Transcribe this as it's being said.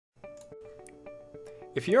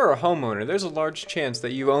If you're a homeowner, there's a large chance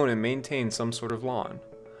that you own and maintain some sort of lawn.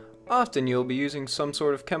 Often you'll be using some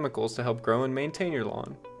sort of chemicals to help grow and maintain your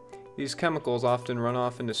lawn. These chemicals often run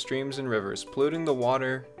off into streams and rivers, polluting the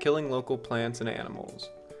water, killing local plants and animals.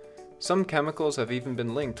 Some chemicals have even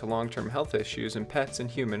been linked to long-term health issues in pets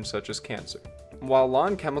and humans, such as cancer. While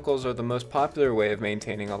lawn chemicals are the most popular way of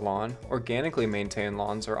maintaining a lawn, organically maintained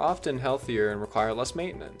lawns are often healthier and require less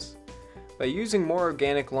maintenance. By using more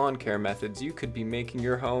organic lawn care methods, you could be making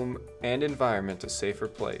your home and environment a safer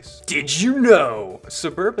place. Did you know?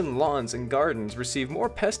 Suburban lawns and gardens receive more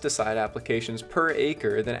pesticide applications per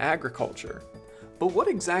acre than agriculture. But what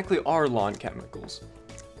exactly are lawn chemicals?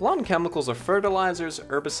 Lawn chemicals are fertilizers,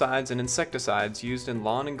 herbicides, and insecticides used in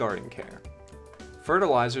lawn and garden care.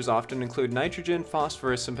 Fertilizers often include nitrogen,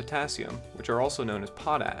 phosphorus, and potassium, which are also known as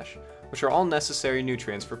potash, which are all necessary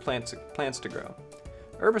nutrients for plants to grow.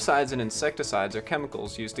 Herbicides and insecticides are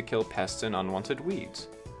chemicals used to kill pests and unwanted weeds.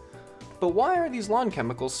 But why are these lawn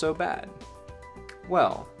chemicals so bad?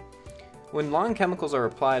 Well, when lawn chemicals are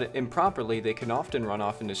applied improperly, they can often run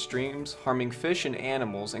off into streams, harming fish and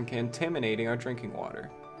animals and contaminating our drinking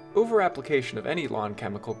water. Over-application of any lawn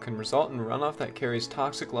chemical can result in runoff that carries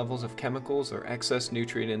toxic levels of chemicals or excess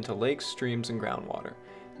nutrient into lakes, streams, and groundwater.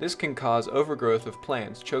 This can cause overgrowth of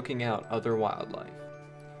plants, choking out other wildlife.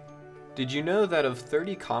 Did you know that of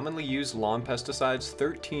 30 commonly used lawn pesticides,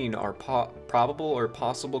 13 are probable or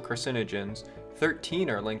possible carcinogens, 13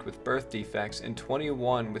 are linked with birth defects, and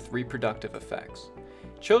 21 with reproductive effects?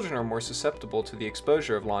 Children are more susceptible to the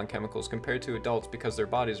exposure of lawn chemicals compared to adults because their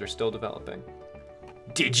bodies are still developing.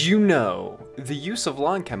 Did you know? The use of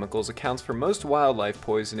lawn chemicals accounts for most wildlife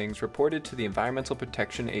poisonings reported to the Environmental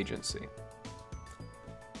Protection Agency.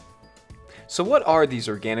 So what are these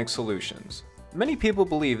organic solutions? Many people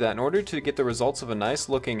believe that in order to get the results of a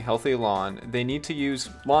nice-looking, healthy lawn, they need to use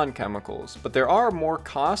lawn chemicals, but there are more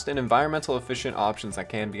cost and environmental efficient options that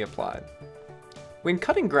can be applied. When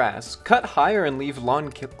cutting grass, cut higher and leave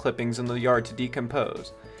lawn clippings in the yard to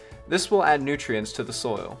decompose. This will add nutrients to the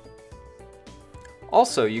soil.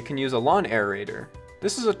 Also, you can use a lawn aerator.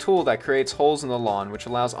 This is a tool that creates holes in the lawn which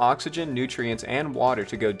allows oxygen, nutrients, and water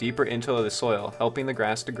to go deeper into the soil, helping the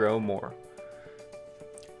grass to grow more.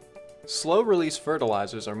 Slow-release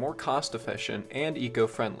fertilizers are more cost-efficient and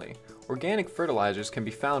eco-friendly. Organic fertilizers can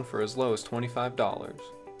be found for as low as $25.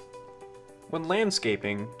 When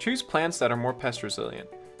landscaping, choose plants that are more pest-resilient.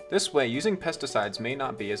 This way, using pesticides may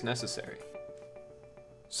not be as necessary.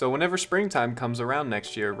 So whenever springtime comes around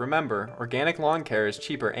next year, remember, organic lawn care is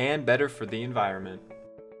cheaper and better for the environment.